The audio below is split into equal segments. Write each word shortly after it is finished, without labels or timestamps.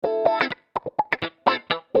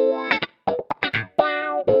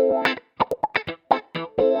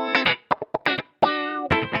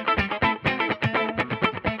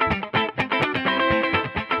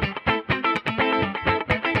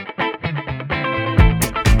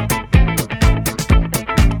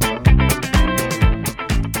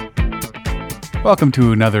Welcome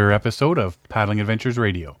to another episode of Paddling Adventures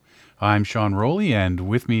Radio. I'm Sean Rowley, and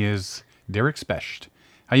with me is Derek Specht.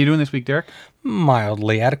 How you doing this week, Derek?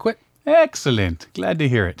 Mildly adequate. Excellent. Glad to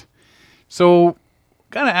hear it. So,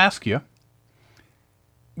 gotta ask you,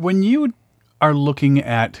 when you are looking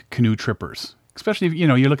at canoe trippers, especially if,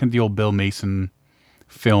 you're looking at the old Bill Mason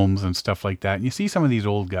films and stuff like that, and you see some of these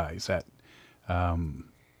old guys that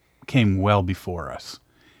came well before us,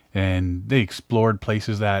 and they explored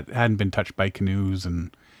places that hadn't been touched by canoes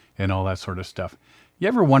and all that sort of stuff. You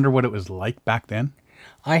ever wonder what it was like back then?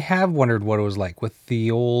 I have wondered what it was like with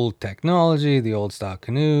the old technology, the old style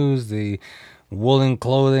canoes, the woolen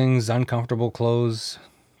clothings, uncomfortable clothes.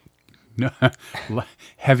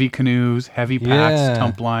 Heavy canoes, heavy packs,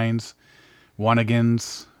 tump lines,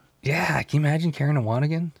 Wanagans. Yeah, can you imagine carrying a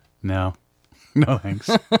Wanagan? No thanks.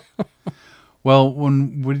 Well,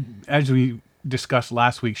 as we discussed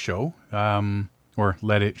last week's show, or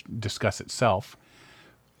let it discuss itself,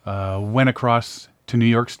 went across to New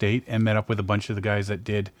York State and met up with a bunch of the guys that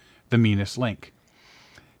did the Meanest Link.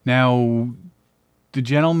 Now, the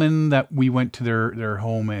gentleman that we went to their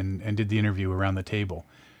home and did the interview around the table,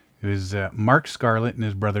 it was Mark Scarlett and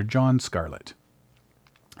his brother John Scarlett.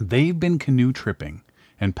 They've been canoe tripping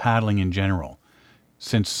and paddling in general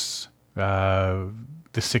since the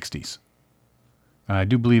 60s. I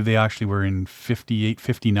do believe they actually were in 58,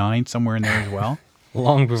 59, somewhere in there as well.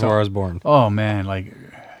 Long before I was born. Oh, man,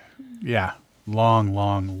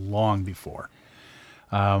 long before.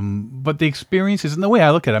 But the experiences and the way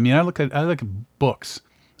I look at it, I look at books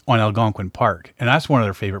on Algonquin Park, and that's one of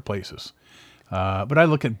their favorite places. But I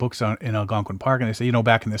look at books in Algonquin Park, and they say,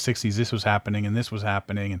 back in the 60s, this was happening, and this was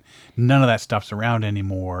happening, and none of that stuff's around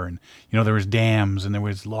anymore. And, there was dams, and there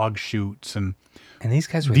was log chutes, and these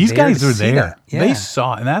guys were there. Yeah. They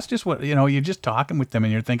saw it, and that's just what, you're just talking with them,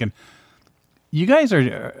 and you're thinking, you guys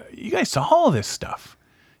saw all this stuff.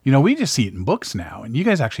 We just see it in books now, and you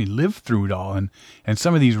guys actually live through it all, and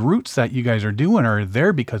some of these routes that you guys are doing are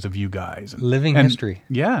there because of you guys. Living history.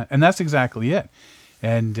 Yeah, and that's exactly it.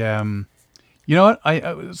 And you know what?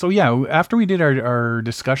 After we did our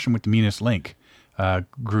discussion with the Meanest Link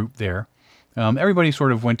group there, everybody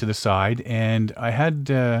sort of went to the side, and I had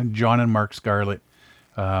John and Mark Scarlett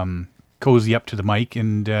cozy up to the mic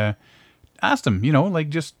and asked them,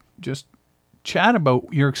 just chat about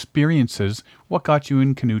your experiences, what got you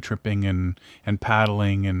in canoe tripping and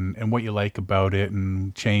paddling and what you like about it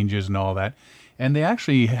and changes and all that. And they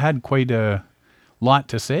actually had quite a lot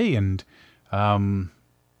to say, and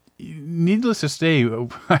needless to say,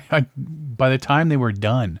 by the time they were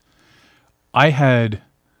done, I had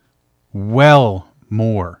well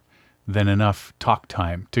more than enough talk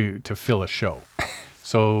time to fill a show.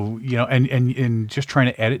 So, and just trying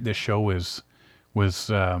to edit this show was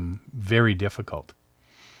very difficult.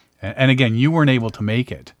 And again, you weren't able to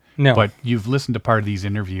make it. No. But you've listened to part of these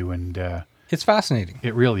interview, and it's fascinating.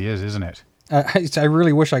 It really is, isn't it? I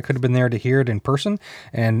really wish I could have been there to hear it in person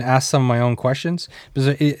and ask some of my own questions,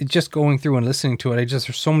 because just going through and listening to it,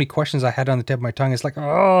 there's so many questions I had on the tip of my tongue. It's like,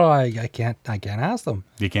 I can't ask them.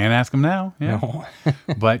 You can't ask them now. Yeah. No.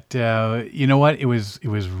 But you know what? It was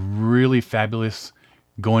really fabulous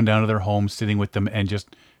going down to their home, sitting with them, and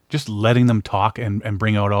just letting them talk and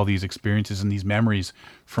bring out all these experiences and these memories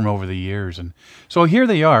from over the years. And so here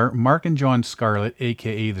they are, Mark and John Scarlett,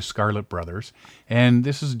 a.k.a. the Scarlett Brothers. And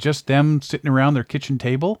this is just them sitting around their kitchen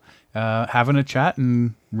table, having a chat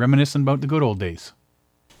and reminiscing about the good old days.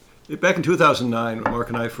 Back in 2009, Mark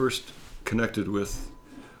and I first connected with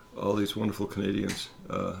all these wonderful Canadians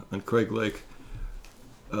on Craig Lake.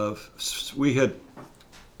 We had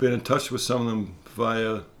been in touch with some of them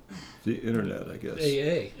via the internet, I guess.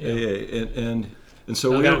 AA. And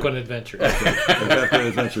so Algonquin Adventure. Okay, Algonquin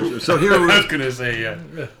Adventure. So here we I was going to say,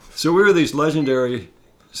 yeah. So we were these legendary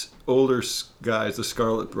older guys, the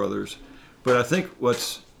Scarlett Brothers. But I think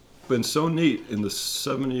what's been so neat in the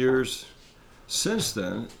 7 years since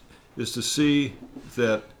then is to see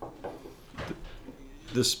that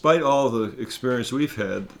despite all the experience we've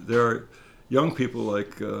had, there are young people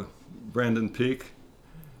like Brandon Peak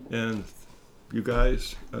and you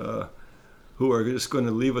guys who are just going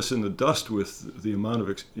to leave us in the dust with the amount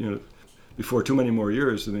of, before too many more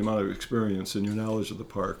years, and the amount of experience and your knowledge of the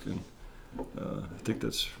park. And I think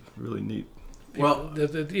that's really neat. Well,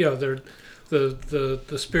 the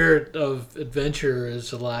spirit of adventure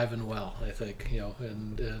is alive and well, I think,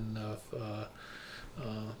 and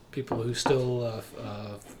people who still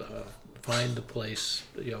find the place,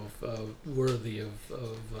 worthy of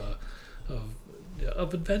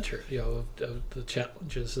adventure, of the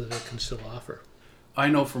challenges that it can still offer. I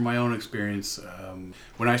know from my own experience,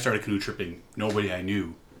 when I started canoe tripping, nobody I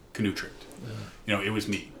knew canoe tripped. You know, it was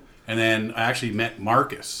me. And then I actually met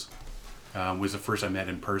Marcus. Was the first I met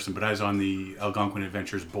in person, but I was on the Algonquin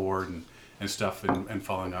Adventures board and stuff and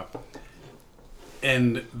following up.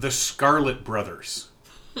 And the Scarlet Brothers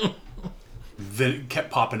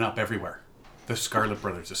kept popping up everywhere. The Scarlet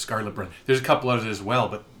Brothers. There's a couple others as well,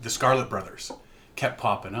 but the Scarlet Brothers kept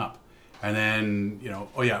popping up. And then, you know,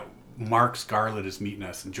 oh yeah, Mark Scarlet is meeting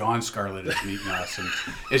us and John Scarlet is meeting us. And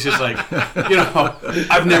it's just like, you know,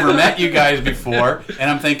 I've never met you guys before. And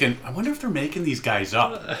I'm thinking, I wonder if they're making these guys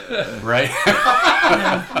up. Right?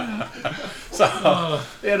 So,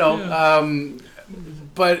 you know,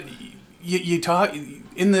 but you talk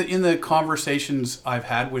in the conversations I've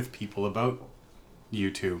had with people about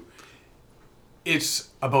you two, it's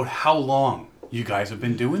about how long you guys have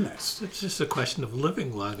been doing this. It's just a question of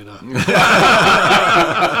living long enough.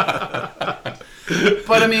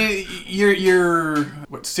 But I mean, you're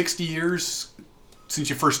what, 60 years since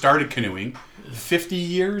you first started canoeing? 50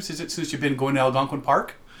 years is it since you've been going to Algonquin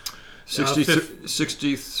Park?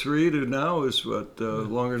 63 to now is what,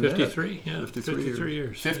 longer than 53, that? yeah. 53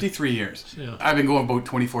 years. 53 years. Yeah. I've been going about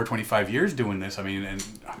 24, 25 years doing this. I mean, and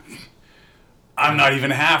I'm not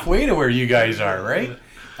even halfway to where you guys are, right?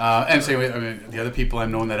 And same way, I mean, the other people I've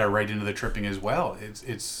known that are right into the tripping as well.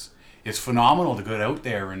 It's phenomenal to go out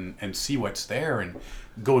there and see what's there and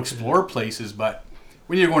go explore places. But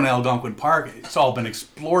when you're going to Algonquin Park, it's all been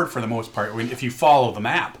explored for the most part if you follow the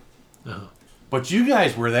map. Uh-huh. But you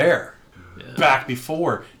guys were there back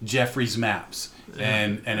before Jeffrey's maps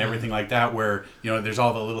and everything like that, where, you know, there's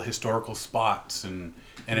all the little historical spots and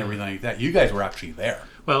everything like that. You guys were actually there.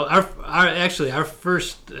 Well, our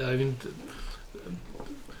first, I mean,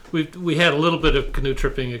 we had a little bit of canoe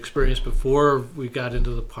tripping experience before we got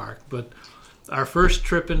into the park, but our first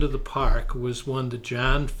trip into the park was one that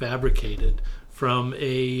John fabricated from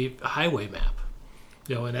a highway map.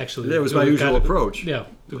 You know, and actually that was my usual approach. Yeah,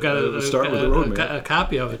 we've got start with the road map. a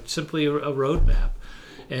copy of it, simply a road map,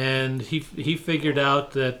 and he figured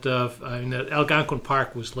out that that Algonquin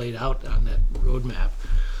Park was laid out on that road map,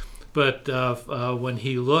 but when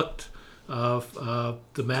he looked, the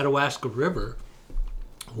Madawaska River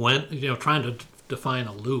went, you know, trying to define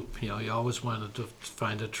a loop. You know, you always wanted to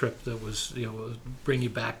find a trip that was, you know, bring you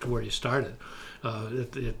back to where you started.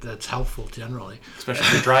 That's helpful generally, especially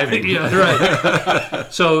if you're driving. Yeah,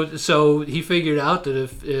 right. So he figured out that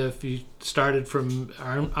if you started from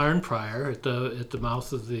Arnprior at the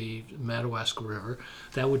mouth of the Madawaska River,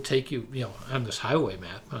 that would take you, you know, on this highway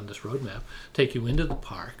map, on this road map, take you into the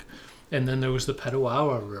park. And then there was the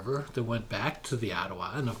Petawawa River that went back to the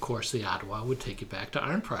Ottawa, and of course the Ottawa would take you back to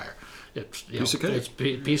Arnprior. It's, you piece know, of cake. It's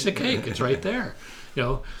piece of cake. It's right there.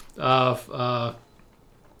 You know,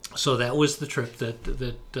 so that was the trip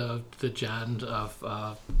that John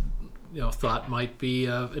you know, thought might be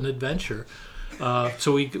an adventure.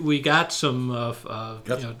 So we got some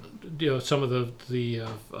you know, some of the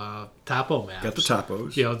topo maps. Got the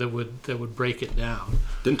topos. You know, that would break it down.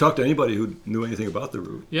 Didn't talk to anybody who knew anything about the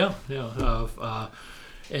route. Yeah.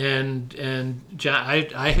 And John,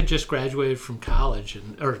 I had just graduated from college,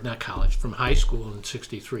 from high school in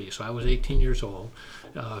 '63. So I was 18 years old,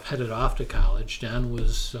 headed off to college. John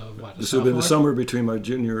was what? This would have been the summer between my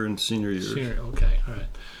junior and senior year. Senior, okay,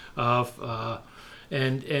 all right.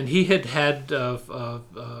 And he had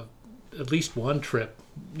at least one trip,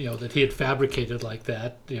 you know, that he had fabricated like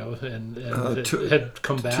that, you know, and had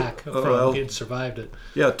come back from. He had survived it.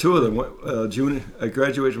 Yeah, two of them. June. I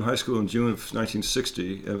graduated from high school in June of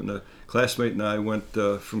 1960, and a classmate and I went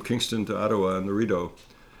from Kingston to Ottawa on the Rideau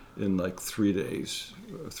in like 3 days,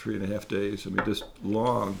 3.5 days. I mean, just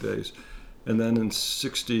long days. And then in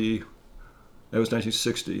 60, that was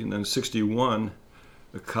 1960, and then 61,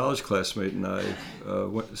 a college classmate and I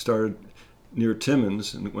started near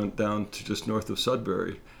Timmins and went down to just north of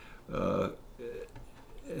Sudbury,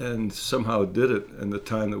 and somehow did it in the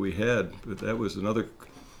time that we had. But that was another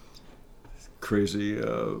crazy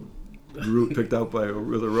route picked out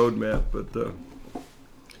with a road map. But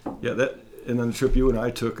yeah, that, and then the trip you and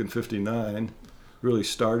I took in '59 really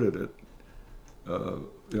started it. You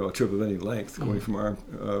know, a trip of any length going from our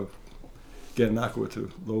Gananoque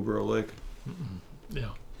to Lowborough Lake. Yeah.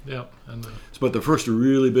 Yeah, and but the first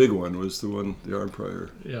really big one was the Arnprior.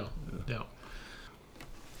 Yeah.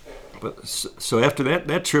 But so after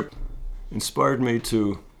that trip inspired me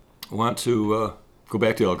to want to go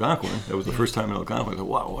back to Algonquin. That was the first time in Algonquin. I thought,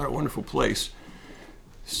 wow, what a wonderful place.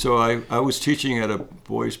 So I was teaching at a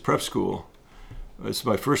boys' prep school. It's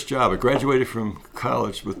my first job. I graduated from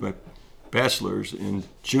college with my bachelor's in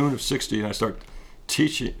June of '60, and I started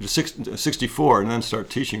teaching 64, and then start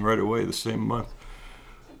teaching right away the same month.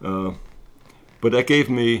 but that gave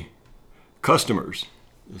me customers.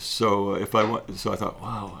 So if I want, so I thought,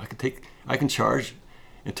 wow, I can charge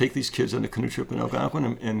and take these kids on a canoe trip in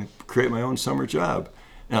Algonquin and create my own summer job,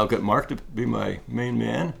 and I'll get Mark to be my main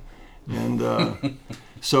man. And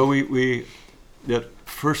so we that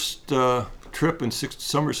first trip in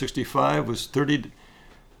summer '65 was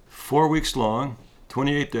 34 weeks long,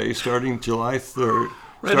 28 days, starting July 3rd.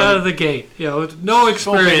 Right out of the gate, no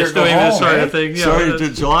experience doing this sort of thing.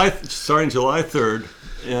 Starting July 3rd,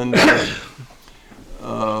 and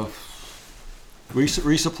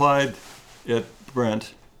resupplied at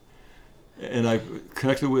Brent, and I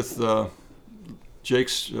connected with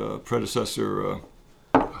Jake's predecessor.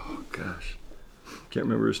 Oh gosh, can't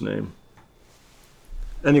remember his name.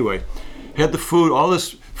 Anyway, had the food, all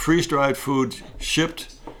this freeze-dried food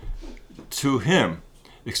shipped to him,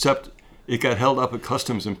 except it got held up at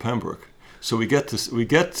customs in Pembroke. So we get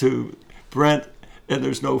to Brent, and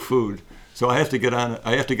there's no food. So I have to get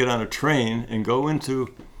on a train and go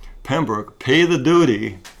into Pembroke, pay the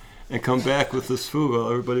duty, and come back with this food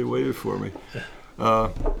while everybody waited for me.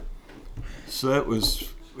 So that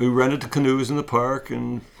was, we rented the canoes in the park,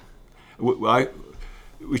 and I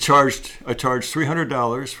charged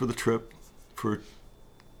 $300 for the trip for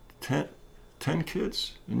 10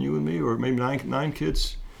 kids, and you and me, or maybe nine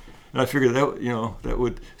kids. And I figured that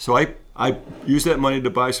would, so I used that money to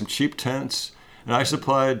buy some cheap tents, and I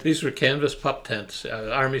supplied. These were canvas pup tents,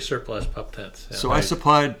 Army surplus pup tents. Yeah. So I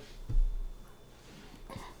supplied.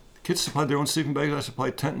 Kids supplied their own sleeping bags. I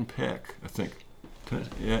supplied tent and pack, I think.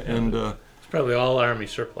 And it's probably all Army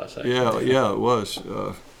surplus. Actually. Yeah, it was.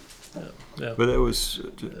 Yeah. But it was,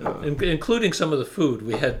 including some of the food.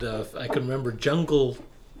 We had, I can remember, Jungle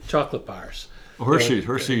chocolate bars.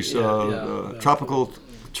 Hershey's tropical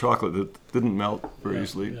chocolate that didn't melt very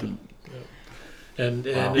easily. Yeah. And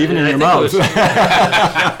even in your mouth. And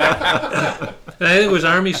I think it was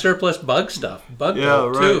Army surplus bug stuff, bug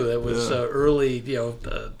dough too. That was early,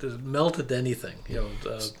 melted anything,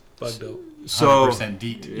 bug dough. So 100%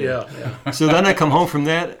 DEET. Yeah. So then I come home from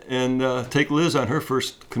that and take Liz on her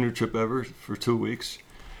first canoe trip ever for 2 weeks,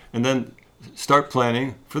 and then start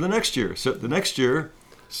planning for the next year. So the next year,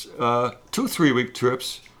 2 3-week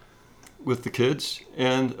trips with the kids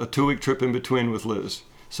and a 2-week trip in between with Liz.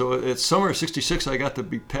 So at summer '66, I got to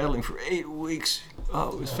be paddling for 8 weeks.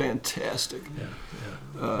 Oh, it was fantastic.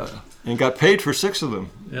 And got paid for 6 of them.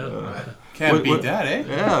 Can't beat that, eh?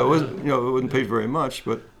 Yeah, it wasn't. It wasn't paid very much,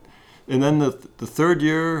 but. And then the third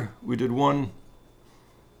year, we did 1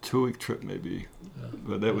 2-week trip maybe,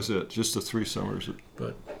 but that was it. Just the 3 summers.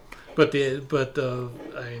 But the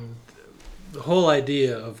whole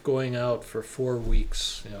idea of going out for 4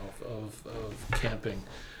 weeks, of camping,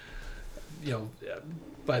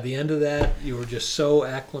 by the end of that, you were just so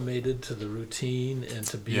acclimated to the routine and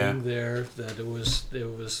to being there that it was.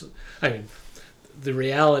 I mean, the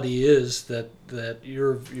reality is that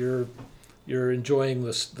you're enjoying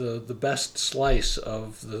the best slice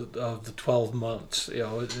of the 12 months.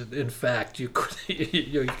 In fact, you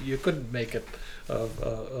couldn't make it a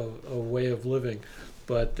way of living,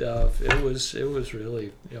 but it was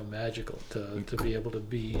really magical to be able to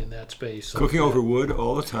be in that space. Cooking over wood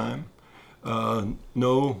all the time,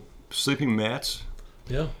 no sleeping mats.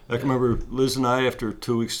 Yeah, I can remember Liz and I, after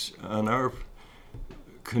 2 weeks on our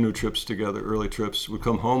canoe trips together, early trips, would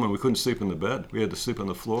come home and we couldn't sleep in the bed. We had to sleep on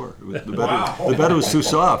the floor. The bed was too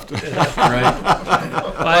soft. Right.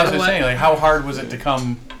 I was just saying, like, how hard was it to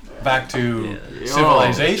come back to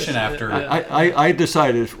civilization after? I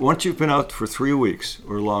decided once you've been out for 3 weeks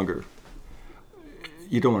or longer,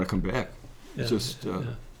 you don't want to come back. It's just.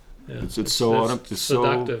 It's so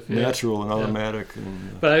seductive, natural and automatic.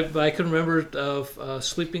 And, But I can remember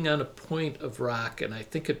sleeping on a point of rock, and I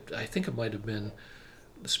think it might have been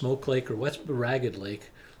Smoke Lake or West Ragged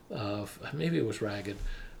Lake. Maybe it was Ragged.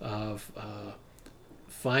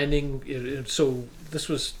 Finding so this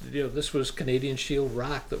was Canadian Shield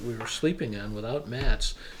rock that we were sleeping on without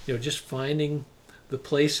mats. Just finding the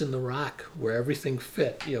place in the rock where everything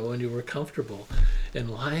fit. And you were comfortable, and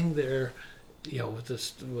lying there. With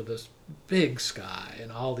this big sky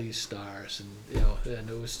and all these stars, and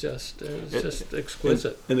it was just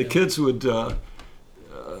exquisite. And the kids would didn't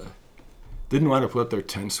want to put up their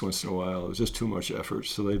tents once in a while. It was just too much effort,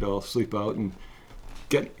 so they'd all sleep out and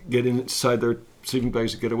get inside their sleeping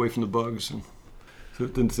bags to get away from the bugs, and so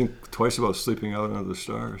didn't think twice about sleeping out under the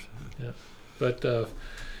stars. Yeah, but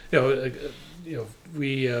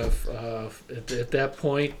we at that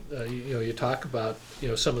point, you talk about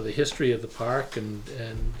some of the history of the park, and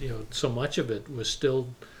so much of it was still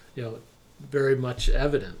very much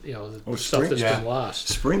evident. Stuff that's been lost.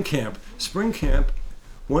 Spring camp,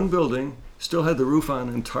 one building, still had the roof on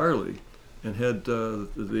entirely, and had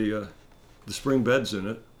the spring beds in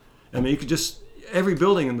it. I mean, you could just every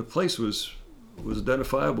building in the place was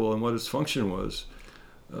identifiable and what its function was.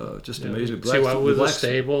 Just amazing. See what with the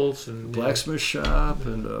stables and blacksmith shop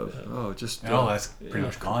and that's pretty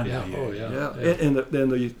much gone now. And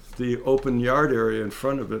then the open yard area in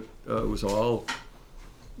front of it was all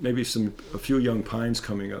maybe a few young pines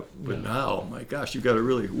coming up. But now, my gosh, you've got to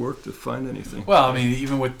really work to find anything. Well, I mean,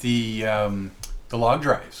 even with the log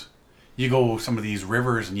drives, you go some of these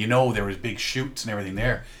rivers and there was big chutes and everything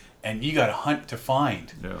there, and you got to hunt to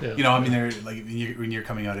find. I mean, they're like when you're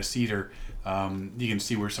coming out of Cedar. You can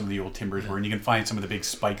see where some of the old timbers were, and you can find some of the big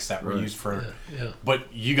spikes that were used for.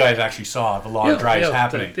 But you guys actually saw the log drives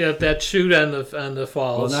happening. That chute on the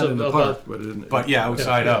falls. Well, not in the park, but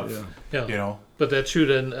outside of. But that chute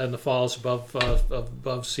on the falls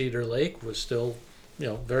above Cedar Lake was still,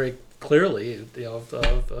 very clearly,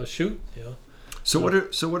 a chute. So what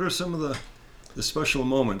are some of the special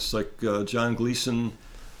moments, like John Gleason,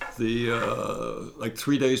 like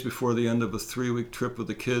 3 days before the end of a 3-week trip with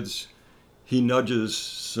the kids. He nudges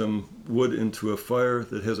some wood into a fire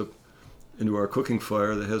into our cooking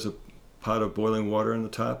fire that has a pot of boiling water on the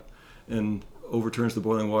top, and overturns the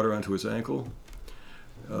boiling water onto his ankle.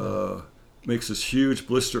 Makes this huge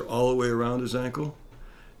blister all the way around his ankle,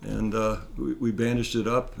 and we bandaged it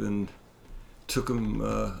up and took him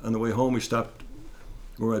on the way home. We stopped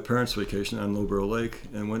where my parents' vacation on Lowborough Lake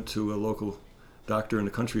and went to a local doctor in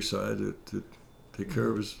the countryside to take care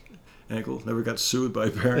of his ankle. Never got sued by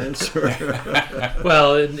parents.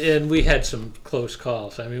 Well, and we had some close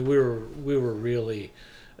calls. I mean, we were really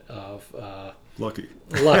lucky,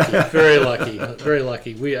 very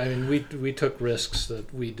lucky. We took risks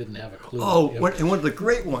that we didn't have a clue. And one of the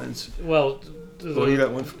great ones. Well, you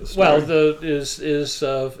got one for the story? is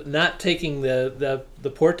not taking the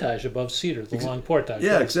portage above Cedar, the long portage.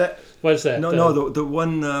 Yeah, exactly. What is that? No, the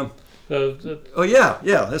one.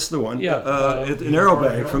 That's the one. In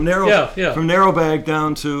Narrowbag, from Narrowbag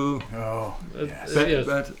down to.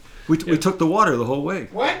 We took the water the whole way.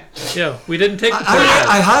 What? Yeah, we didn't take the portage.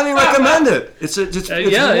 I highly recommend it. It's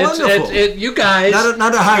wonderful. You guys.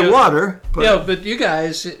 Not a high water. But but you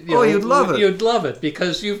guys. You'd love it. You'd love it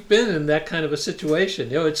because you've been in that kind of a situation.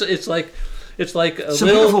 It's like a some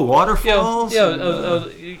little beautiful waterfalls.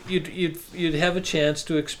 You'd have a chance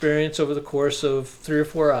to experience over the course of 3 or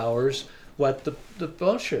 4 hours what the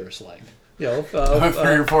boat share is like. 3 or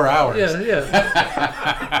 4 hours.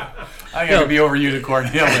 Yeah. I'm gonna be over Unicorn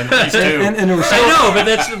Hill in at least 2. And it was I know,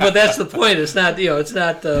 but that's the point. It's not the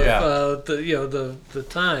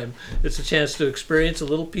time. It's a chance to experience a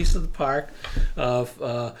little piece of the park.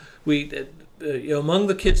 Among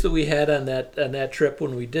the kids that we had on that trip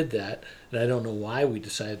when we did that, and I don't know why we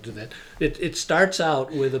decided to do that. It starts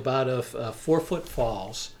out with about a 4-foot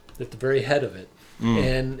falls at the very head of it,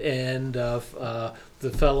 and the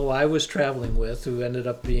fellow I was traveling with, who ended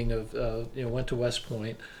up being went to West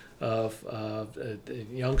Point, a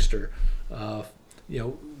youngster,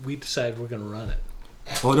 we decided we're going to run it.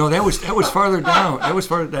 Oh no, that was farther down. That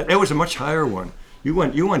was a much higher one. You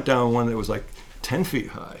went down one that was like 10 feet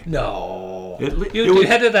high. No, you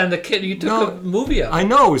had it on the kid. You took a movie of it. I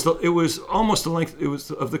know. It was almost the length. It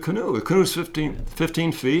was of the canoe. The canoe's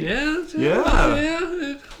 15 feet.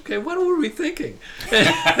 Yeah. Okay, what were we thinking?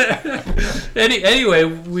 Anyway,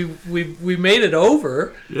 we made it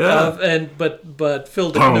over. Yeah. But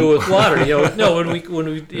filled the canoe with water. When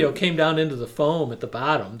we came down into the foam at the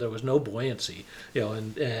bottom, there was no buoyancy.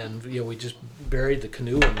 And we just buried the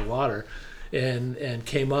canoe in the water, and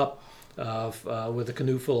came up with a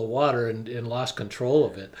canoe full of water and lost control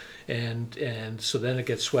of it, and so then it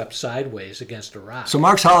gets swept sideways against a rock. So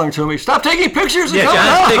Mark's hollering to me, "Stop taking pictures!"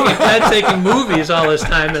 John's taking movies all this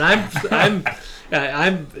time, and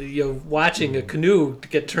I'm watching a canoe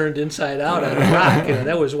get turned inside out on a rock.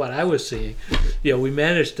 That was what I was seeing. We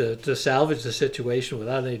managed to salvage the situation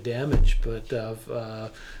without any damage, but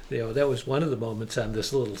that was one of the moments on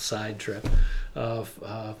this little side trip.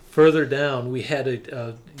 Further down, we had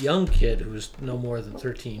a young kid who was no more than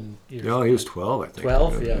 13 years old. No, he was 12, I think.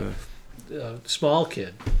 12, small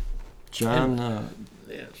kid. John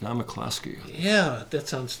McCloskey. Yeah, that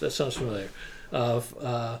sounds familiar.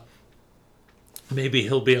 Maybe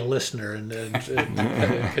he'll be a listener and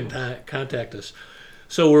can contact us.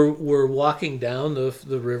 So we're walking down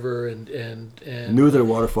the river and knew that a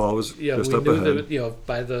waterfall was just up ahead. We knew that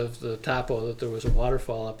by the topo that there was a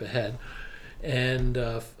waterfall up ahead, and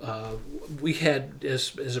we had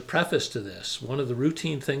as a preface to this, one of the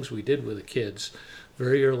routine things we did with the kids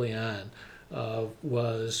very early on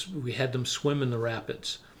was we had them swim in the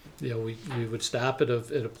rapids, we would stop at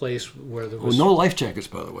a place where there Well, was no life jackets,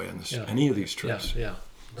 by the way, on this, Yeah. any of these trips. Yeah.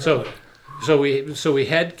 So we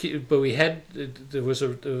had there was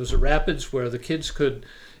a rapids where the kids could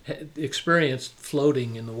experience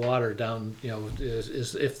floating in the water down.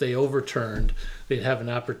 Is if they overturned, they'd have an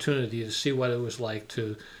opportunity to see what it was like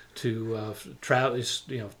to travel.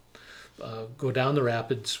 Go down the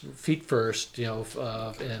rapids feet first.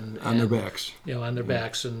 And On their backs. on their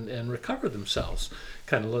backs and recover themselves,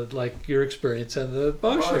 kind of like your experience on the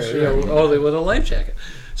Bossier, sure. only with a life jacket.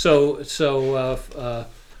 So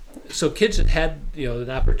kids had an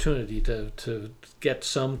opportunity to get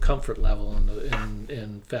some comfort level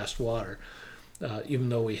in fast water. Even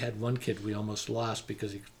though we had one kid we almost lost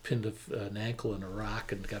because he pinned an ankle in a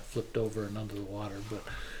rock and got flipped over and under the water, but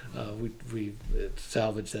we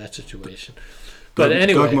salvaged that situation. But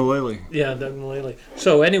anyway, Doug Mullally. yeah, Doug Mullally.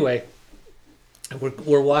 So anyway,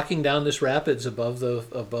 we're walking down this rapids above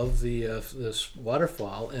this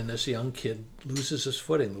waterfall, and this young kid loses his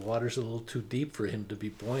footing. The water's a little too deep for him to be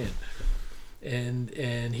buoyant,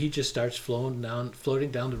 and he just starts floating down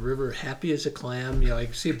the river, happy as a clam. I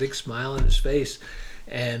can see a big smile on his face.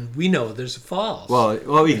 And we know there's a falls.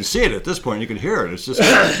 Well, you can see it at this point. You can hear it. It's just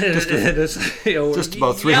just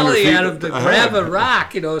about 300 yelling feet at him to grab a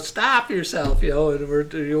rock. Stop yourself. And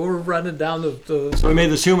we're running down the. So we made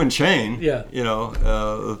this human chain. Yeah.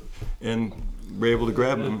 And we're able to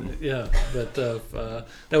grab him. Yeah, but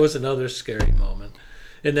that was another scary moment.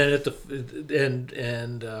 And then at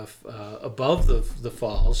above the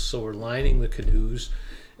falls, so we're lining the canoes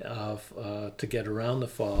to get around the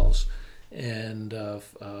falls. And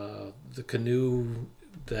the canoe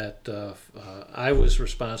that I was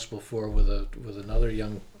responsible for with another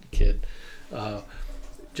young kid,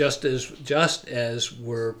 just as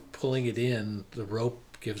we're pulling it in, the rope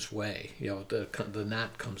gives way. The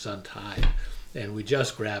knot comes untied, and we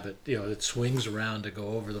just grab it. It swings around to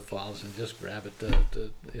go over the falls, and just grab it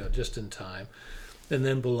just in time. And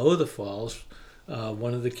then below the falls,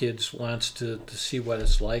 one of the kids wants to see what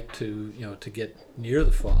it's like to get near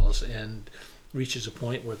the falls, and reaches a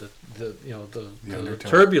point where the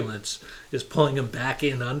turbulence is pulling him back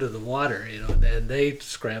in under the water, and they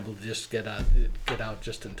scramble to just get out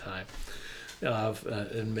just in time,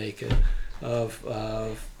 and make it.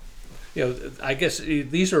 I guess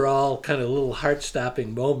these are all kind of little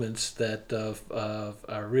heart-stopping moments that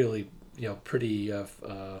are really pretty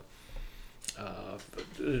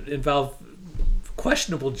involve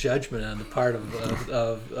questionable judgment on the part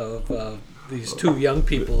of these two young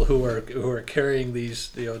people who are carrying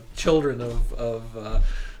these children of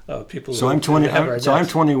people. So who I'm 20. have our I'm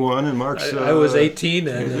deaths. 21, and Mark's. I was 18,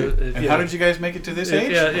 and And how did you guys make it to this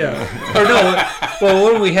age? Yeah. Or no.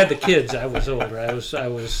 Well, when we had the kids, I was older. I was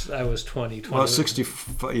 20. Well,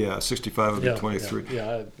 65. Yeah, 65 would be 23.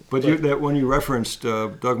 Yeah. But when you referenced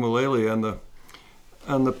Doug Mullally on the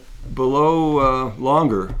below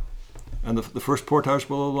longer. And the first portage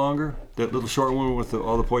below longer, that little short one with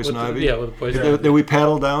all the poison ivy. Yeah, with the poison ivy. That we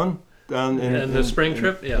paddled down in the spring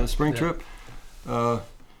trip. Yeah, the spring trip. The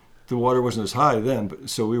water wasn't as high then,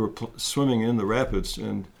 so we were swimming in the rapids,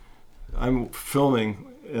 and I'm filming.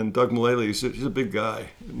 And Doug Mullally, he's a big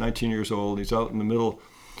guy, 19 years old. He's out in the middle,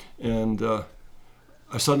 and I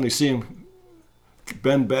suddenly see him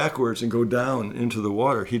bend backwards and go down into the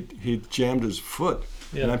water. He jammed his foot.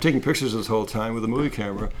 Yeah. And I'm taking pictures this whole time with a movie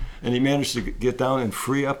camera, and he managed to get down and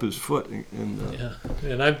free up his foot. And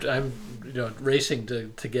I'm racing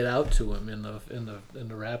to get out to him in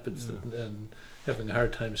the rapids, and having a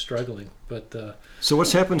hard time struggling. But so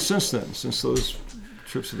what's happened since then? Since those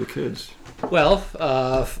trips with the kids? Well,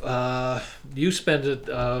 you spent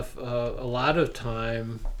a lot of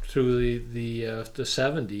time through the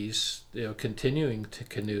 70s, continuing to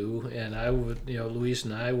canoe, and Louise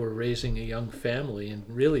and I were raising a young family and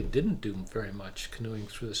really didn't do very much canoeing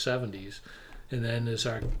through the 70s. And then as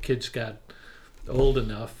our kids got old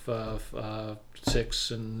enough,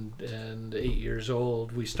 6 and 8 years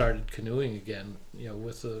old, we started canoeing again,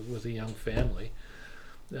 with a young family,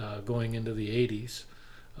 going into the 80s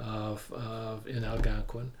in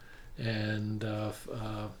Algonquin,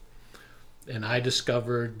 and I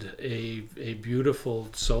discovered a beautiful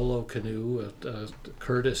solo canoe, a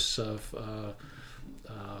Curtis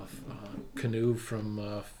canoe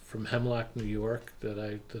from Hemlock, New York, that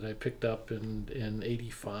I picked up in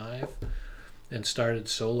 '85, and started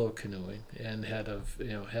solo canoeing, and had a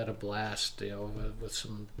blast, with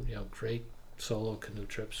some great solo canoe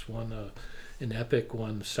trips. One an epic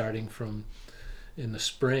one starting from in the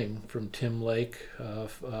spring from Tim Lake,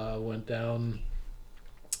 went down.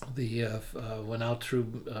 Went out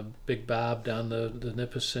through Big Bob down the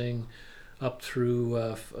Nipissing, up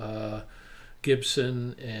through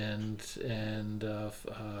Gibson and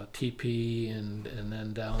TP and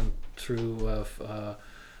then down through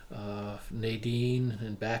Nadine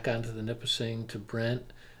and back onto the Nipissing to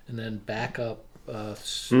Brent, and then back up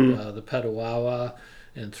the Petawawa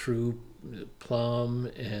and through Plum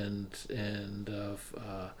and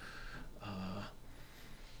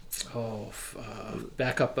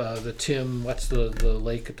back up the Tim. What's the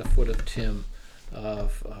lake at the foot of Tim?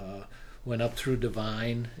 Went up through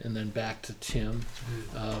Divine and then back to Tim,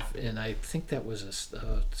 and I think that was a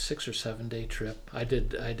 6 or 7 day trip. I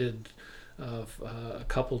did a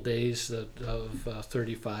couple days of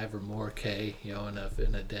 35 or more K,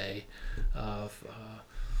 in a day.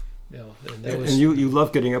 And you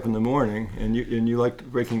love getting up in the morning, and you liked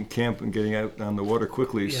breaking camp and getting out on the water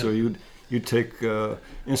quickly. Yeah. So you'd take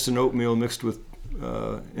instant oatmeal mixed with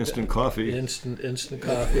instant coffee. Instant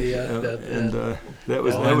coffee, yeah. That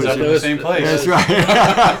was the same place. That's right.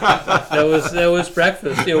 that was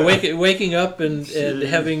breakfast. Waking up and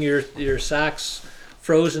having your socks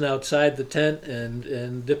frozen outside the tent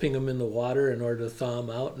and dipping them in the water in order to thaw them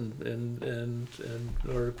out and in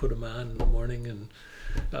order to put them on in the morning, and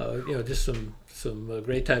just some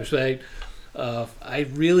great times. So I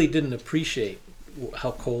really didn't appreciate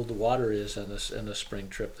how cold the water is on a spring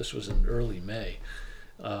trip. This was in early May,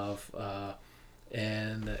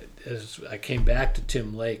 and as I came back to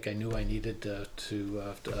Tim Lake, I knew I needed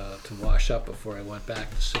to wash up before I went back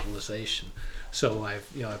to civilization. So I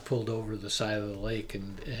pulled over the side of the lake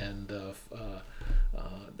and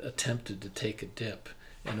attempted to take a dip,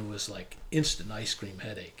 and it was like instant ice cream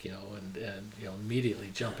headache, and immediately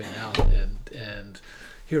jumping out, and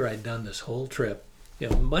here I'd done this whole trip.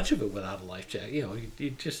 Much of it without a life jacket.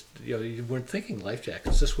 You weren't thinking life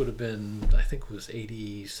jackets. This would have been, I think it was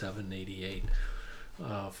 87, 88,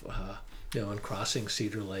 and crossing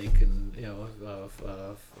Cedar Lake and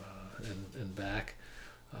and back.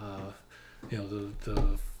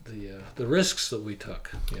 The risks that we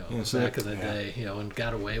took, back in the day, and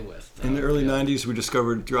got away with. In the early '90s, we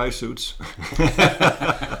discovered dry suits,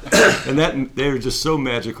 and they were just so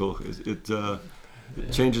magical. It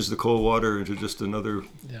changes the cold water into just another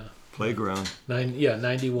playground.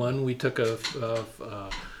 91, we took a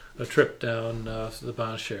trip down the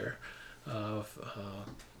Bon Cher,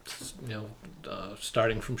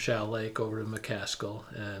 starting from Shell Lake over to McCaskill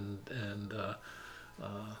and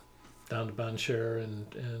down to Bon Cher in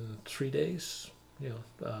 3 days.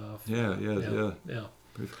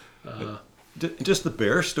 Just the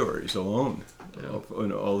bear stories alone,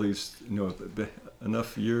 all these,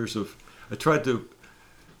 enough years of. I tried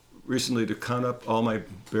recently to count up all my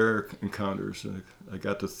bear encounters, and I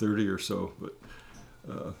got to 30 or so, but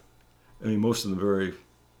most of them very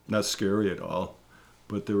not scary at all,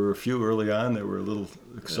 but there were a few early on that were a little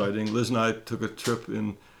exciting. Liz and I took a trip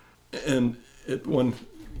and at one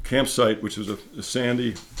campsite, which was a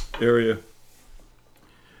sandy area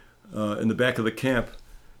in the back of the camp,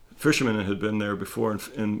 fishermen had been there before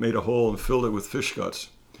and made a hole and filled it with fish guts,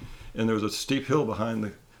 and there was a steep hill behind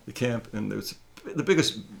the camp, and there was the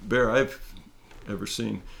biggest bear I've ever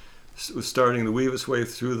seen. It was starting to weave its way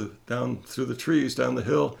down through the trees, down the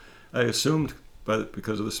hill. I assumed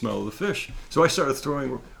because of the smell of the fish. So I started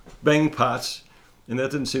throwing bang pots, and that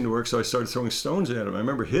didn't seem to work. So I started throwing stones at him. I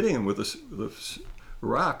remember hitting him with a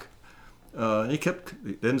rock, and he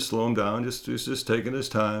didn't slow him down. Just taking his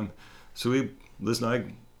time. So Liz and I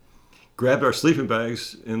grabbed our sleeping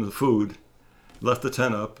bags and the food, left the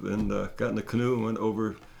tent up, and got in the canoe and went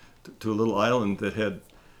over to a little island that had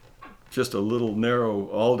just a little narrow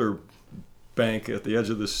alder bank at the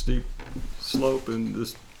edge of this steep slope, and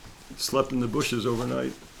just slept in the bushes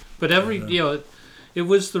overnight. But it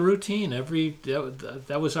was the routine.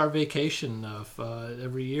 That was our vacation of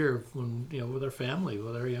every year when with our family,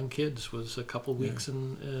 with our young kids, was a couple weeks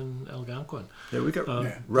in Algonquin. Yeah, we got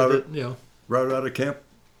routed out of camp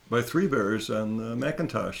by three bears on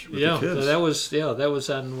McIntosh with the kids. that was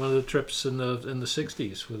on one of the trips in the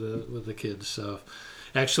 '60s with the kids. So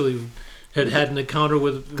actually had an encounter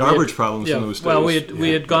with garbage problems in those days. Well, we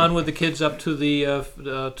had gone with the kids up to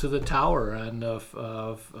the tower on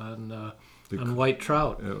white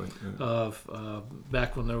trout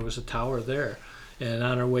back when there was a tower there, and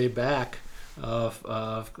on our way back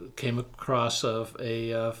came across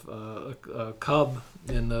a cub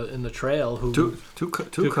in the trail who two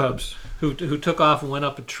cubs who took off and went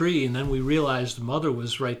up a tree, and then we realized the mother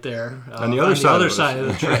was right there on the other side of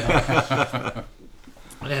the trail.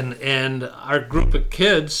 And our group of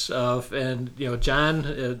kids and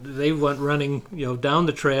John, they went running down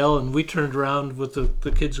the trail, and we turned around with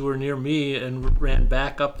the kids who were near me and ran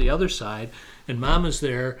back up the other side, and Mama's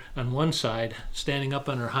there on one side, standing up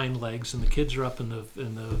on her hind legs, and the kids are up in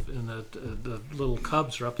the little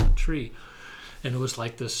cubs are up in the tree. And it was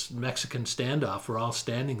like this Mexican standoff. We're all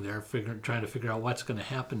standing there trying to figure out what's going to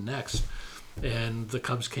happen next. And the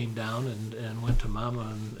cubs came down and went to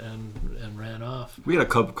Mama and ran off. We had a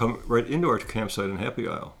cub come right into our campsite in Happy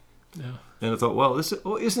Isle. Yeah. And I thought, well,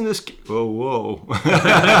 isn't this... Whoa.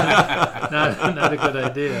 not a good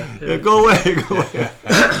idea. Yeah, go away.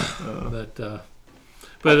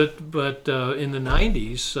 But in the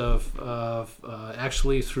 90s,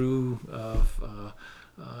 actually through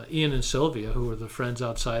Ian and Sylvia, who were the friends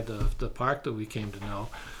outside the park that we came to know,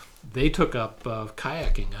 they took up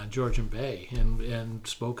kayaking on Georgian Bay and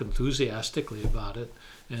spoke enthusiastically about it.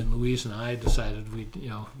 And Louise and I decided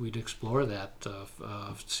we'd explore that,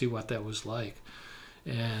 see what that was like.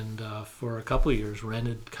 And for a couple of years,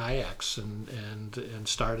 rented kayaks and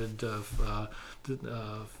started to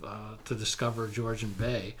discover Georgian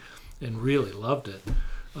Bay, and really loved it.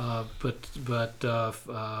 But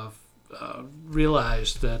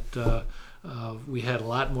realized that we had a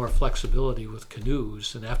lot more flexibility with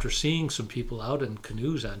canoes. And after seeing some people out in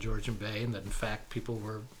canoes on Georgian Bay, and that in fact people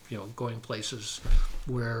were going places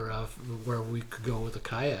where we could go with a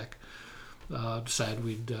kayak, decided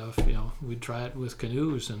we'd try it with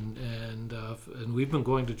canoes, and we've been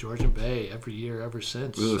going to Georgian Bay every year ever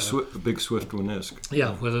since. With a big Swift Winnisk.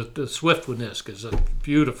 Yeah, with the Swift Winnisk is a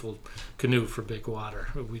beautiful canoe for big water.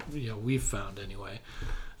 We've found anyway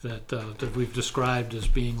that we've described as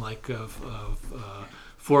being like a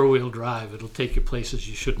four-wheel drive. It'll take you places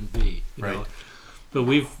you shouldn't be. You know? But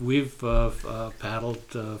we've paddled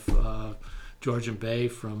Georgian Bay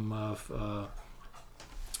from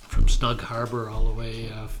Snug Harbor all the way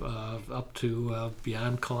up to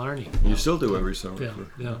beyond Killarney. You still do every summer.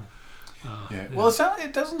 Yeah. Well,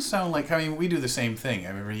 it doesn't sound like. I mean, we do the same thing.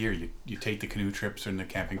 I mean, every year you take the canoe trips and the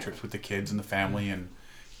camping trips with the kids and the family, and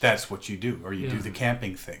that's what you do, or you do the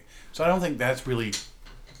camping thing. So I don't think that's really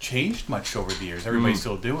changed much over the years. Everybody's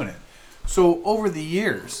still doing it. So over the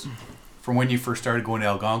years, from when you first started going to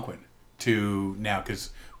Algonquin to now,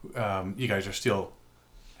 because you guys are still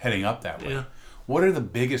heading up that way. Yeah. What are the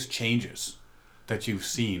biggest changes that you've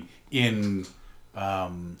seen in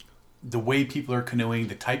the way people are canoeing,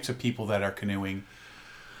 the types of people that are canoeing?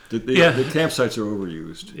 The campsites are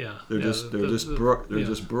overused. Yeah, they're just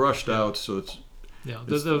brushed out. So it's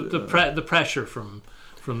the pressure from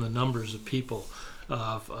the numbers of people.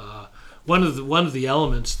 One of the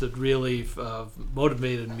elements that really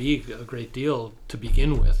motivated me a great deal to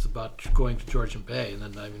begin with about going to Georgian Bay,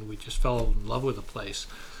 and then we just fell in love with the place,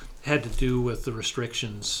 had to do with the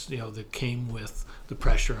restrictions that came with the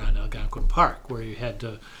pressure on Algonquin Park, where you had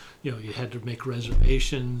to make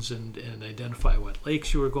reservations and identify what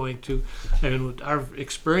lakes you were going to. I mean, our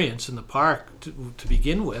experience in the park to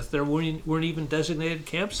begin with, there weren't even designated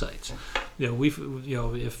campsites. If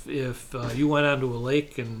you went onto a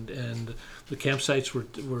lake and the campsites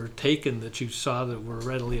were taken that you saw that were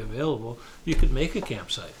readily available, you could make a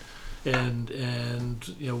campsite. And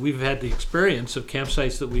we've had the experience of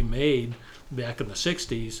campsites that we made back in the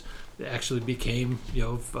 60s actually became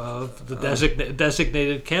the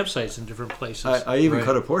designated campsites in different places. I even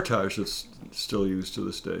cut a portage that's still used to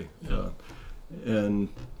this day. And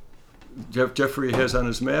Jeffrey has on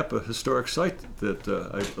his map a historic site that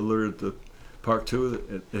I alerted the park to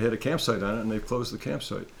that it had a campsite on it, and they've closed the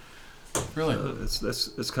campsite. Really?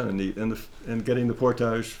 That's kind of neat. And getting the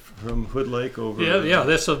portage from Hood Lake over.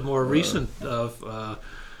 That's a more recent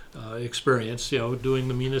experience. Doing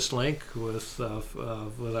the Minas Link with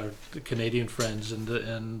our Canadian friends and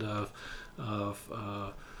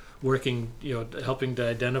working, helping to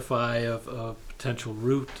identify a potential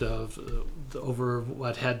route over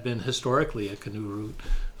what had been historically a canoe route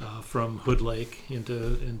from Hood Lake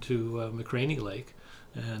into McCraney Lake,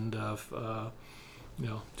 and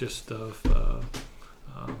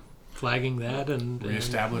flagging that and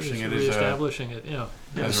reestablishing it. Yeah.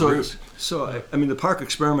 So the park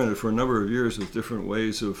experimented for a number of years with different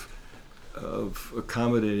ways of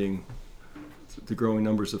accommodating the growing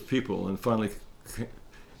numbers of people, and finally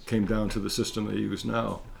came down to the system they use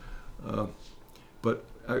now. But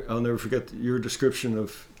I'll never forget your description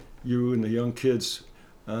of you and the young kids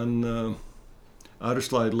on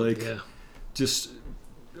Otterslide Lake, just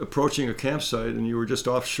approaching a campsite, and you were just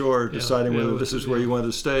offshore deciding whether this is where you wanted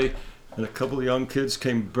to stay, and a couple of young kids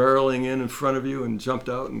came barreling in front of you and jumped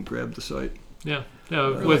out and grabbed the site. Really?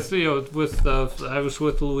 I was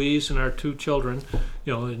with Louise and our two children,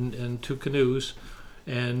 in two canoes,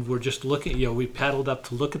 and we're just looking. We paddled up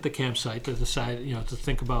to look at the campsite to decide, to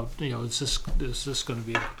think about, is this going to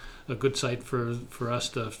be a good site for us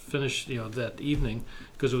to finish, that evening,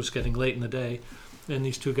 because it was getting late in the day, and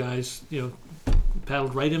these two guys,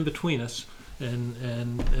 paddled right in between us.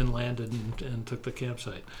 And landed and took the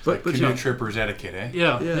campsite. But canoe trippers etiquette, eh?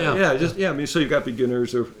 Yeah. I mean, so you got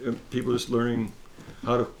beginners or people just learning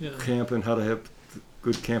how to camp and how to have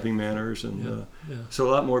good camping manners, and so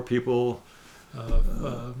a lot more people.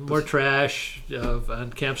 More trash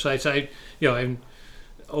on campsites. I'm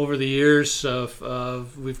over the years,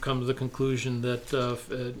 we've come to the conclusion that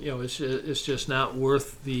it's just not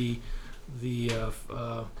worth the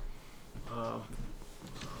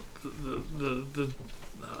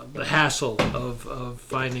hassle of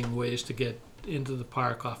finding ways to get into the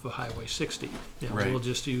park off of Highway 60. Right. We'll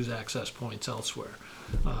just use access points elsewhere.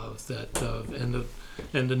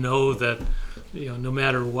 And to know that no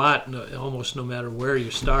matter what, almost no matter where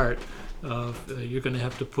you start, you're going to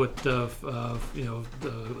have to put a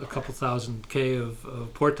couple thousand K of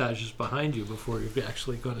portages behind you before you're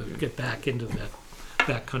actually going to get back into that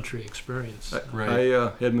backcountry experience. I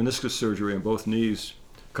had meniscus surgery on both knees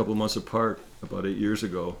a couple of months apart about 8 years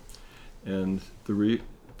ago, and the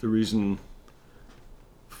reason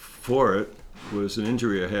for it was an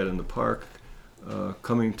injury I had in the park.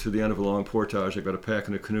 Coming to the end of a long portage, I got a pack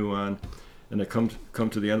and a canoe on, and I come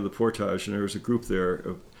to the end of the portage, and there was a group there.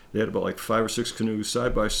 They had about like 5 or 6 canoes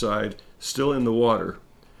side by side, still in the water,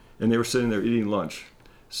 and they were sitting there eating lunch.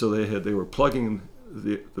 So they were plugging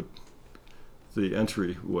the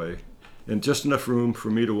entryway, and just enough room for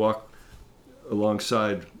me to walk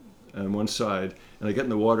alongside on one side, and I get in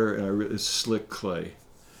the water, and it's slick clay,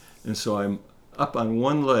 and so I'm up on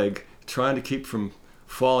one leg trying to keep from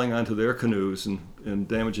falling onto their canoes and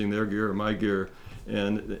damaging their gear or my gear,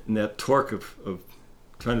 and that torque of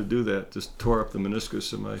trying to do that just tore up the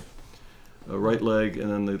meniscus of my right leg, and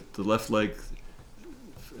then the left leg.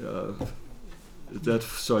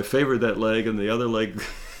 So I favored that leg, and the other leg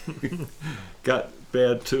got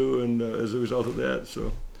bad too, and as a result of that.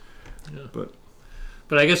 So,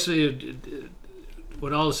 but I guess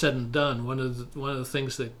when all is said and done, one of the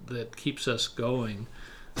things that keeps us going,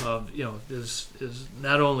 is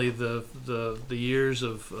not only the years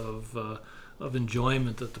of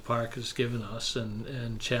enjoyment that the park has given us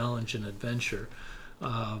and challenge and adventure,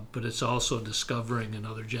 but it's also discovering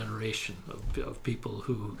another generation of people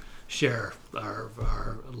who share our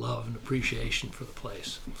love and appreciation for the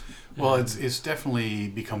place. Well, it's definitely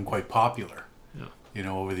become quite popular, Yeah.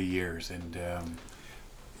 Over the years, and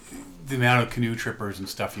the amount of canoe trippers and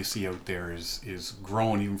stuff you see out there is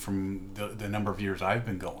grown even from the number of years I've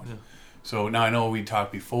been going. Yeah. So now I know we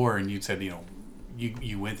talked before, and you'd said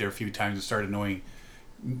you went there a few times and started knowing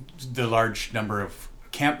the large number of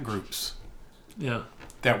camp groups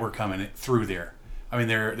that were coming through there. I mean,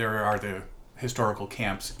 there are the historical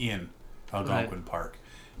camps in Algonquin Park.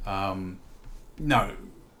 Now,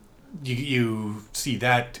 you see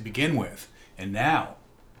that to begin with, and now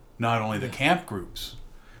not only the camp groups,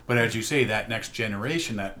 but as you say, that next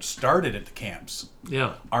generation that started at the camps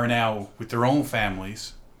are now with their own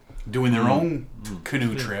families, doing their own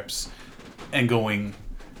canoe trips, and going,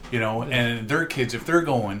 and their kids, if they're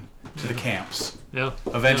going to the camps,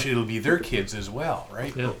 eventually it'll be their kids as well,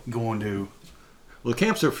 right? Yeah. Going to... Well, the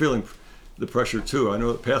camps are feeling the pressure too. I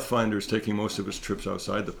know that Pathfinder is taking most of its trips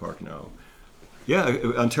outside the park now. Yeah,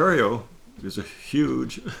 Ontario is a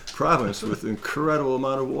huge province with an incredible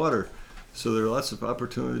amount of water. So there are lots of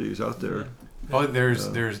opportunities out there. Oh, there's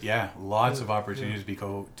lots of opportunities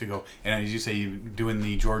to go. And as you say, you doing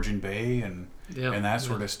the Georgian Bay and that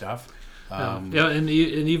sort of stuff. And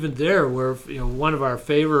even there, where one of our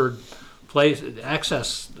favored routes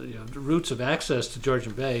of access to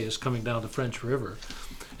Georgian Bay is coming down the French River,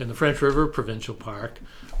 in the French River Provincial Park,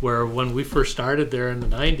 where when we first started there in the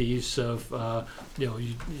 90s,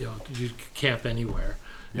 you camp anywhere.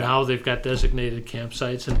 Yeah. Now they've got designated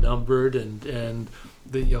campsites and numbered, and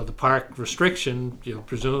the park restriction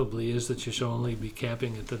presumably is that you should only be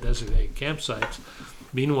camping at the designated campsites.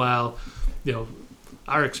 Meanwhile,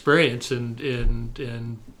 our experience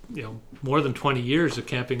in more than 20 years of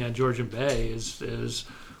camping on Georgian Bay is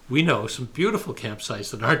we know some beautiful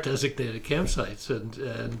campsites that aren't designated campsites, and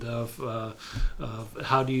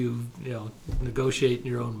how do you negotiate in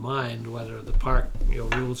your own mind whether the park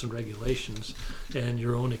rules and regulations and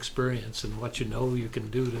your own experience and what you can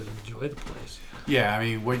do to enjoy the place. Yeah, I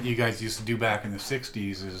mean, what you guys used to do back in the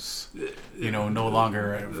 60s is, no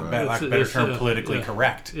longer, for lack of a better term, politically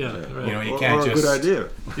correct. Yeah, right. You can't just... a good idea.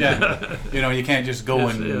 Yeah, you can't just go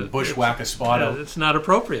and bushwhack a spot out. It's not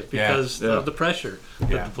appropriate because of the pressure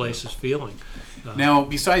that the place is feeling. Now,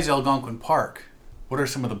 besides Algonquin Park, what are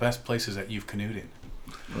some of the best places that you've canoed in?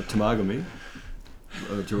 Temagami,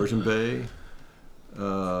 Georgian Bay,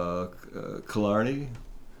 Killarney,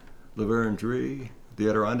 La Vérendrye, the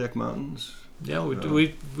Adirondack Mountains. Yeah,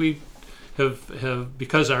 we have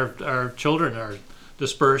because our children are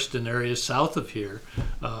dispersed in areas south of here.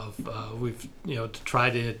 We've to try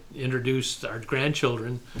to introduce our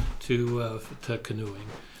grandchildren to canoeing.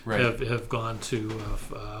 Right. Have gone to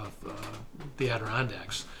the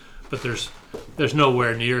Adirondacks, but there's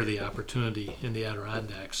nowhere near the opportunity in the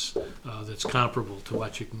Adirondacks that's comparable to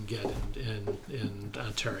what you can get in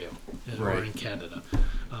Ontario or in Canada.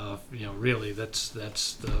 Really, that's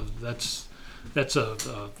a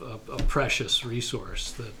precious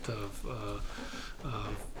resource that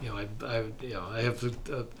I have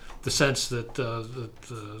the sense that the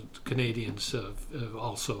Canadians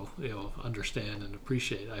also understand and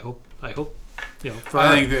appreciate. I hope for I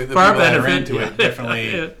our, think the for our people that are benefit,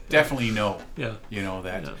 into it definitely know. Yeah. You know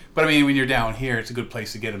that. Yeah. But I mean, when you're down here, it's a good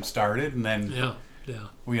place to get them started, and then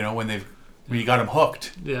when you got them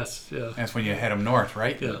hooked, Yes. Yeah. that's when you head them north,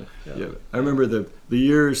 right? Yeah. Yeah, I remember the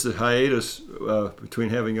years, the hiatus between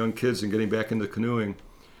having young kids and getting back into canoeing.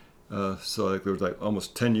 So like there was like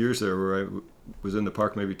almost 10 years there where I was in the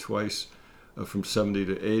park maybe twice, from 70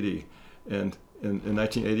 to 80, and in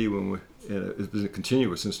 1980 when it's been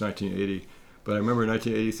continuous since 1980. But I remember in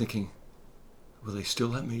 1980 thinking, will they still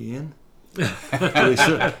let me in?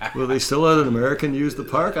 Will they still let an American use the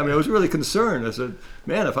park? I mean, I was really concerned. I said,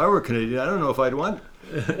 man, if I were Canadian, I don't know if I'd want.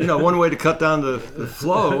 One way to cut down the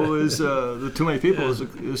flow is the too many people is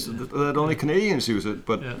that only Canadians use it.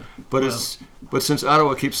 But since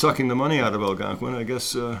Ottawa keeps sucking the money out of Algonquin, I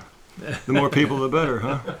guess the more people, the better,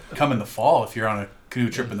 huh? Come in the fall, if you're on a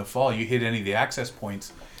canoe trip in the fall, you hit any of the access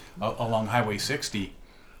points along Highway 60,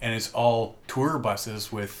 and it's all tour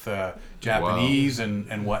buses with Japanese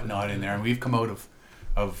and whatnot in there. And we've come out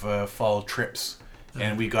of fall trips,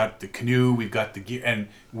 and we got the canoe, we've got the gear, and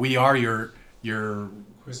we are your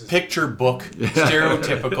picture book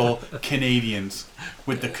stereotypical Canadians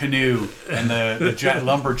with the canoe and the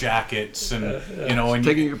lumber jackets and and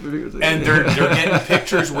they're getting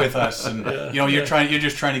pictures with us, and you're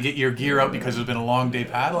just trying to get your gear out because it's been a long day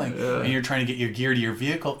paddling, and you're trying to get your gear to your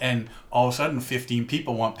vehicle, and all of a sudden 15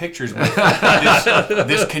 people want pictures with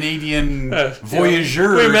this Canadian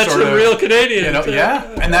voyageur. We met some real Canadians.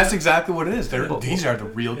 And that's exactly what it is. These are the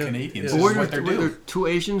real Canadians. This is what they're were there doing. 2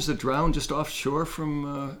 Asians that drowned just offshore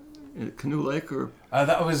from Canoe Lake, or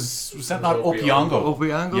was that not Opeongo?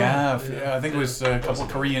 Opeongo? Yeah, I think it was a couple of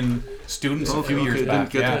Korean students a few years back.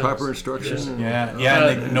 Didn't get the proper instruction.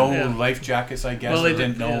 And no life jackets, I guess. Well, they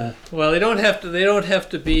didn't know. Well, they don't have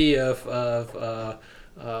to be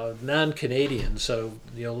non-Canadian. So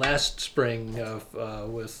last spring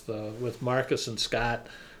with Marcus and Scott,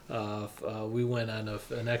 we went on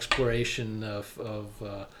an exploration out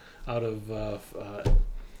of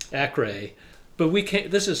Acre. But we came.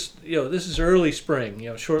 This is early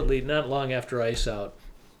spring. Shortly, not long after ice out,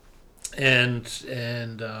 and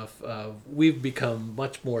we've become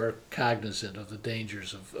much more cognizant of the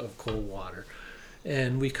dangers of cold water,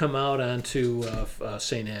 and we come out onto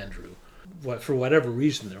St. Andrew. For whatever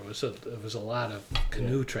reason, there was a lot of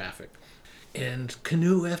canoe traffic, and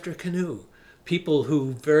canoe after canoe. People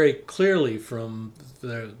who very clearly, from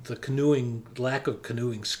the canoeing, lack of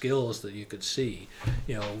canoeing skills that you could see,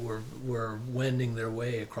 were wending their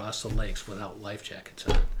way across the lakes without life jackets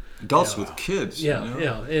on. Adults with kids.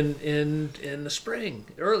 In the spring,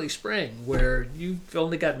 early spring, where you've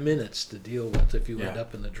only got minutes to deal with if you end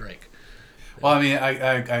up in the drink. Well, I mean,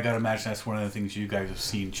 I got to imagine that's one of the things you guys have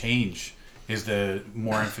seen change is the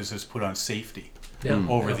more emphasis put on safety.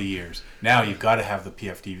 Over the years. Now you've got to have the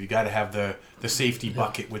PFD. You've got to have the safety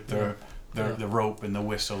bucket with the rope and the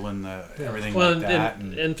whistle and everything like that.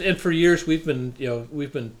 And for years we've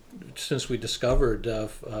been since we discovered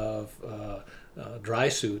dry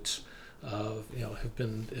suits, have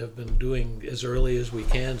been doing as early as we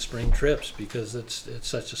can spring trips because it's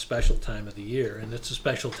such a special time of the year, and it's a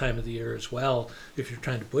special time of the year as well if you're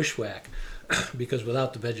trying to bushwhack. Because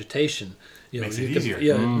without the vegetation, makes it easier.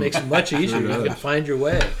 It makes it much easier. You can find your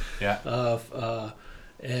way.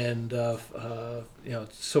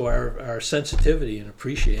 So our sensitivity and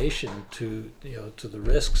appreciation to the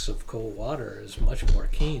risks of cold water is much more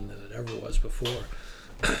keen than it ever was before.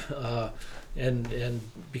 And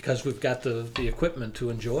because we've got the equipment to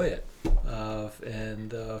enjoy it,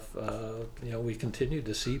 we continue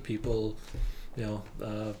to see people,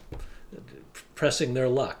 pressing their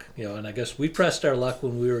luck, and I guess we pressed our luck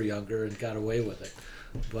when we were younger and got away with it,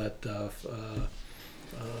 but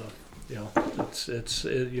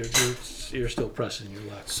you're still pressing your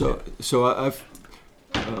luck. So I've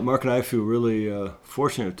Mark and I feel really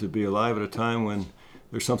fortunate to be alive at a time when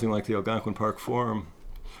there's something like the Algonquin Park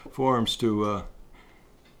forums to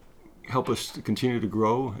help us to continue to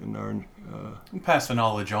grow in our And pass the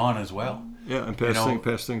knowledge on as well. and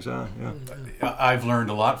pass things on. Yeah. I've learned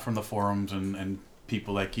a lot from the forums and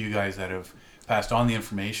people like you guys that have passed on the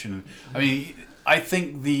information. I mean, I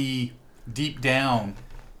think deep down,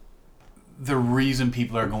 the reason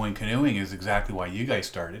people are going canoeing is exactly why you guys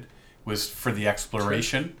started, was for the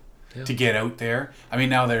exploration, to get out there. I mean,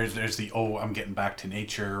 now there's I'm getting back to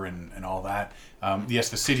nature and all that. Yes,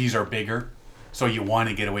 the cities are bigger, so you want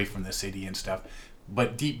to get away from the city and stuff.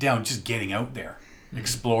 But deep down, just getting out there,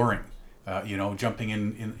 exploring, jumping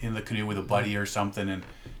in the canoe with a buddy or something, and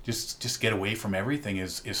just get away from everything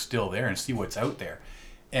is still there and see what's out there.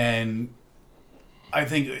 And I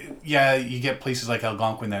think, you get places like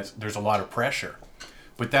Algonquin that there's a lot of pressure,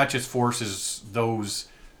 but that just forces those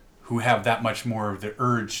who have that much more of the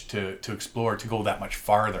urge to explore to go that much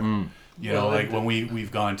farther. Like when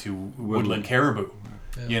we've gone to Woodland Caribou,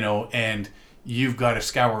 and you've got to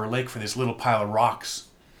scour a lake for this little pile of rocks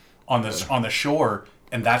on the shore,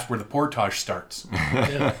 and that's where the portage starts.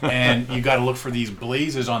 And you got to look for these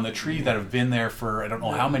blazes on the tree that have been there for I don't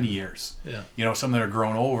know how many years. Some that are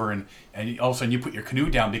grown over, and all of a sudden you put your canoe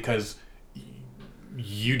down because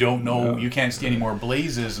you don't know, you can't see any more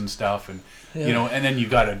blazes and stuff, and and then you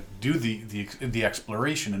got to do the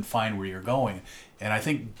exploration and find where you're going. And I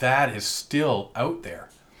think that is still out there.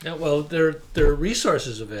 Yeah, well, there are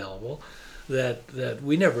resources available that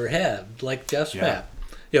we never had, like Jeff's map.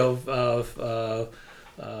 A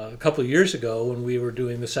couple of years ago when we were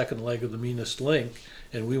doing the second leg of the Minas Link,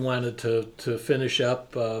 and we wanted to finish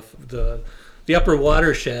up the upper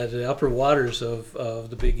watershed, the upper waters of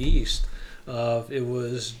the Big East. It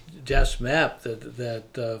was Jeff's map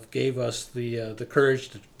that gave us the courage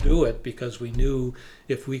to do it, because we knew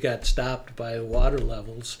if we got stopped by the water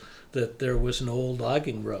levels that there was an old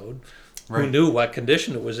logging road. Right. Who knew what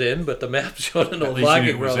condition it was in, but the map showed an At old least you knew logging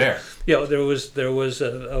it was road. there. There was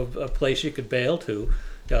a place you could bail to,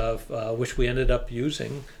 which we ended up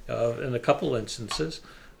using in a couple instances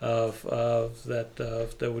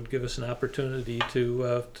that would give us an opportunity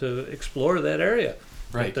to explore that area.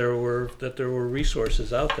 Right. That there were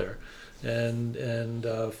resources out there, and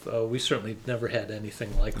we certainly never had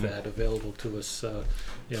anything like that available to us,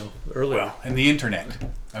 earlier. Well, and the internet.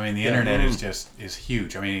 I mean, the internet is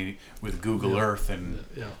huge. I mean, with Google Earth and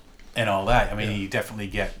all that. I mean, you definitely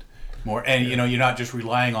get more. And you're not just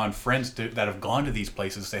relying on friends that have gone to these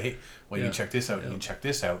places. Say, hey, well, you can check this out. You can check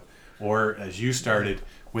this out. Or as you started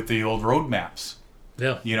with the old road maps.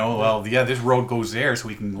 Yeah. This road goes there, so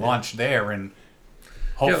we can launch there and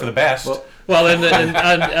hope for the best. Well, and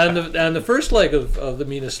the first leg of the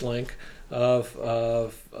Minas Link, it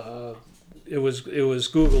was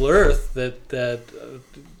Google Earth that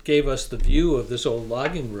gave us the view of this old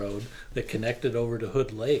logging road that connected over to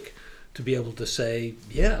Hood Lake, to be able to say,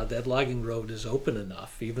 that logging road is open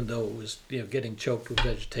enough, even though it was getting choked with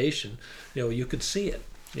vegetation. You could see it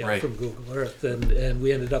from Google Earth, and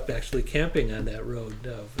we ended up actually camping on that road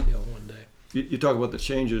one day. You talk about the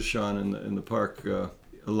changes, Sean, in the park.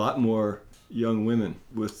 A lot more young women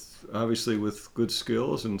with good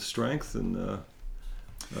skills and strength, and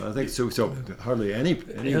I think so hardly any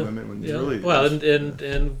women when really. Well,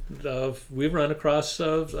 and we've run across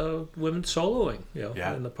women soloing,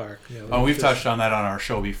 in the park. We've touched on that on our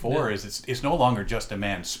show before. Is it's no longer just a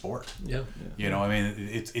man's sport. I mean,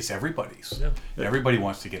 it's everybody's. Everybody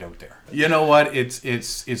wants to get out there. You know what?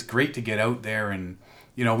 It's great to get out there, and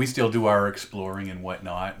we still do our exploring and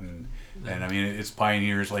whatnot, and I mean, it's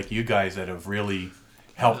pioneers like you guys that have really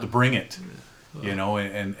helped to bring it.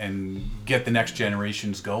 And get the next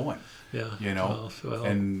generations going.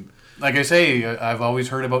 And like I say, I've always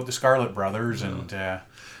heard about the Scarlett Brothers, and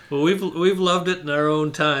well, we've loved it in our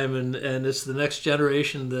own time, and it's the next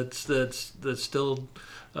generation that's still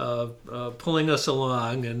pulling us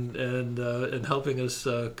along and helping us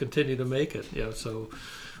continue to make it. So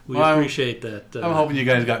we appreciate that. I'm hoping you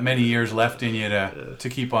guys got many years left in you to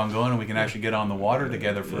keep on going, and we can actually get on the water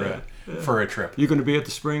together for a trip. You going to be at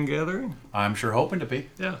the spring gathering? I'm sure hoping to be.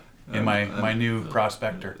 In my new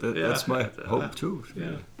Prospector. That's my hope too.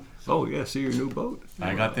 Yeah. Oh yeah, see your new boat.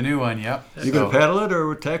 I got the new one. Yep. You going to paddle it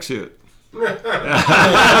or taxi it?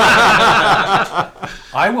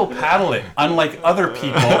 I will paddle it, unlike other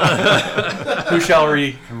people who shall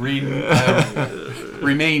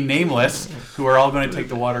remain nameless, who are all going to take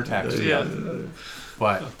the water taxi.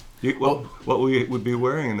 But what we would be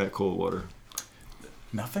wearing in that cold water?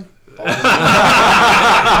 Nothing.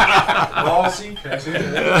 Can I see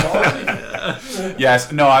that?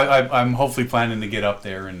 Yes, no, I'm hopefully planning to get up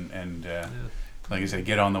there and like I said,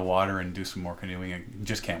 get on the water and do some more canoeing. I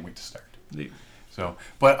just can't wait to start. Neat. So,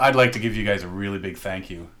 but I'd like to give you guys a really big thank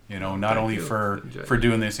you. You know, not only you. for Enjoy.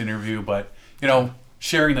 doing this interview, but you know,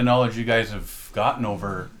 sharing the knowledge you guys have gotten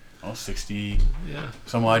over 60 Yeah.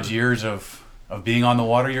 some odd years of being on the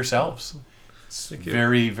water yourselves. It's Thank you.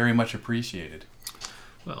 very, very much appreciated.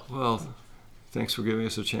 Well, thanks for giving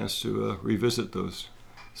us a chance to revisit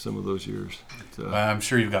some of those years. I'm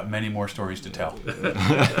sure you've got many more stories to tell,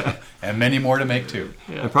 and many more to make too.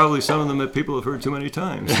 And probably some of them that people have heard too many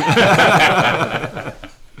times.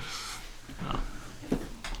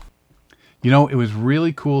 You know, it was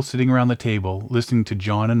really cool sitting around the table listening to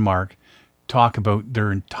John and Mark talk about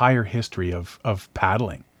their entire history of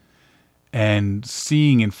paddling and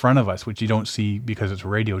seeing in front of us, which you don't see because it's a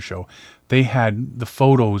radio show. They had the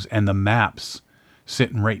photos and the maps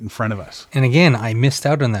sitting right in front of us. And again, I missed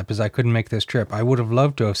out on that because I couldn't make this trip. I would have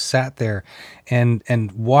loved to have sat there and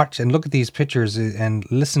watch and look at these pictures and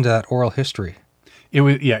listen to that oral history. It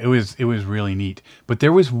was really neat. But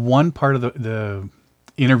there was one part of the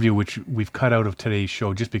interview which we've cut out of today's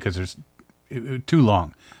show just because it too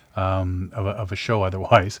long of a show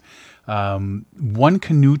otherwise. One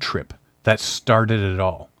canoe trip that started it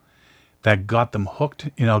all, that got them hooked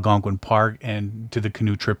in Algonquin Park and to the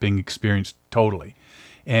canoe tripping experience totally.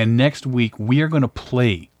 And next week we are going to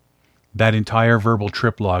play that entire verbal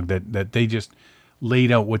trip log that they just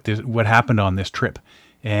laid out what happened on this trip,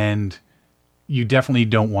 and you definitely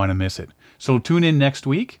don't want to miss it. So tune in next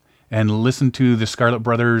week and listen to the Scarlett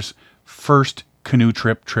Brothers' first canoe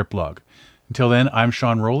trip log. Until then, I'm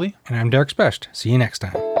Sean Rowley. And I'm Derek Specht. See you next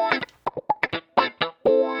time.